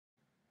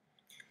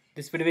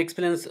This video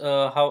explains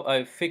how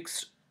I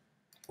fixed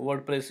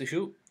WordPress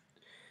issue.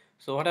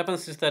 So what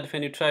happens is that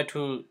when you try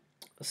to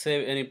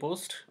save any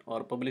post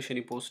or publish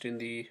any post in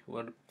the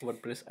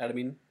WordPress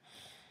admin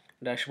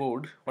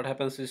dashboard, what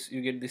happens is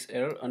you get this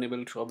error,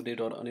 unable to update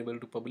or unable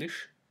to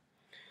publish.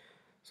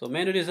 So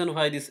main reason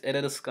why this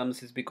errors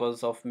comes is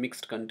because of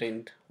mixed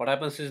content. What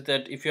happens is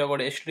that if you have got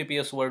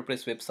HTTPS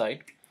WordPress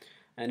website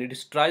and it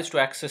is tries to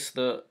access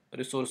the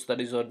resource that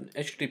is on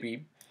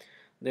HTTP,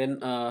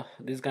 then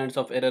these kinds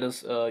of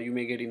errors you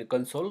may get in a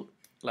console,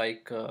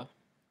 like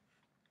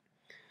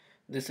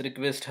this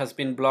request has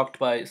been blocked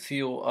by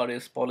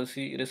CORS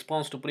policy.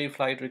 Response to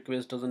pre-flight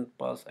request doesn't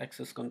pass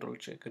access control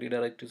check.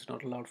 Redirect is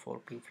not allowed for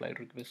pre-flight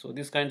request. So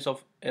these kinds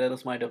of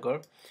errors might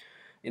occur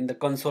in the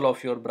console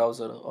of your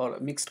browser, or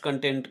mixed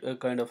content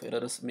kind of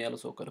errors may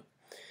also occur.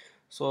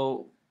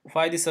 So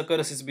why this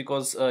occurs is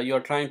because you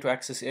are trying to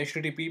access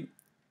HTTP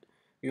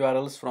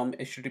URLs from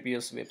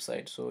HTTPS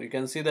website. So you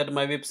can see that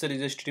my website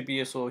is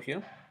HTTPS over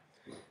here,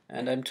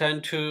 and I'm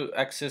trying to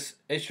access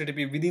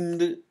HTTP within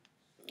the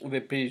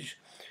web page.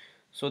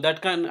 So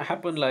that can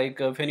happen like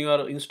when you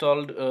are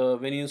installed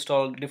when you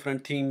install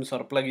different themes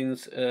or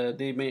plugins,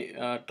 they may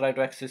try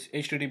to access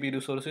HTTP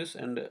resources,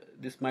 and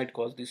this might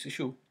cause this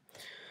issue.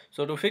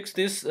 So to fix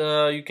this,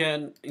 you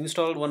can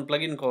install one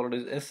plugin called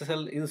is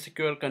SSL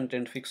insecure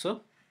content fixer.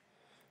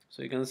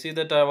 So you can see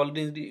that I've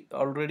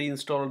already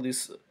installed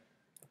this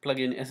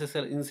plugin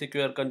SSL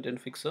insecure content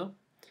fixer.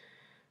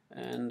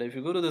 And if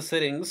you go to the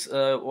settings,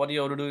 what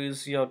you have to do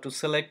is you have to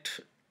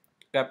select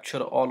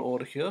capture all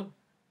over here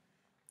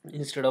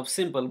instead of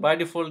simple. By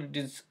default it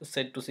is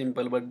set to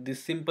simple, but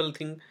this simple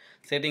thing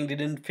setting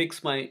didn't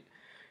fix my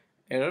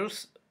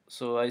errors.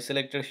 So I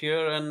selected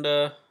here,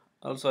 and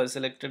also I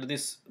selected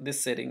this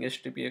setting,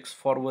 HTTPX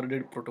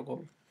forwarded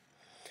protocol.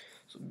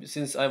 So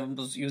since I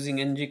was using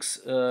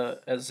Nginx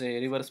as a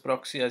reverse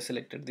proxy, I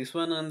selected this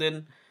one, and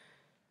then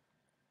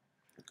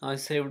I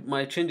saved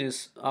my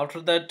changes. After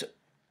that,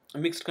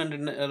 mixed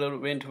content error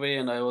went away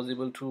and I was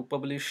able to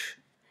publish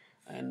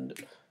and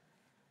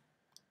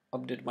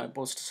update my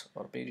posts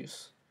or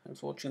pages.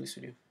 Thanks for watching this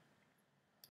video.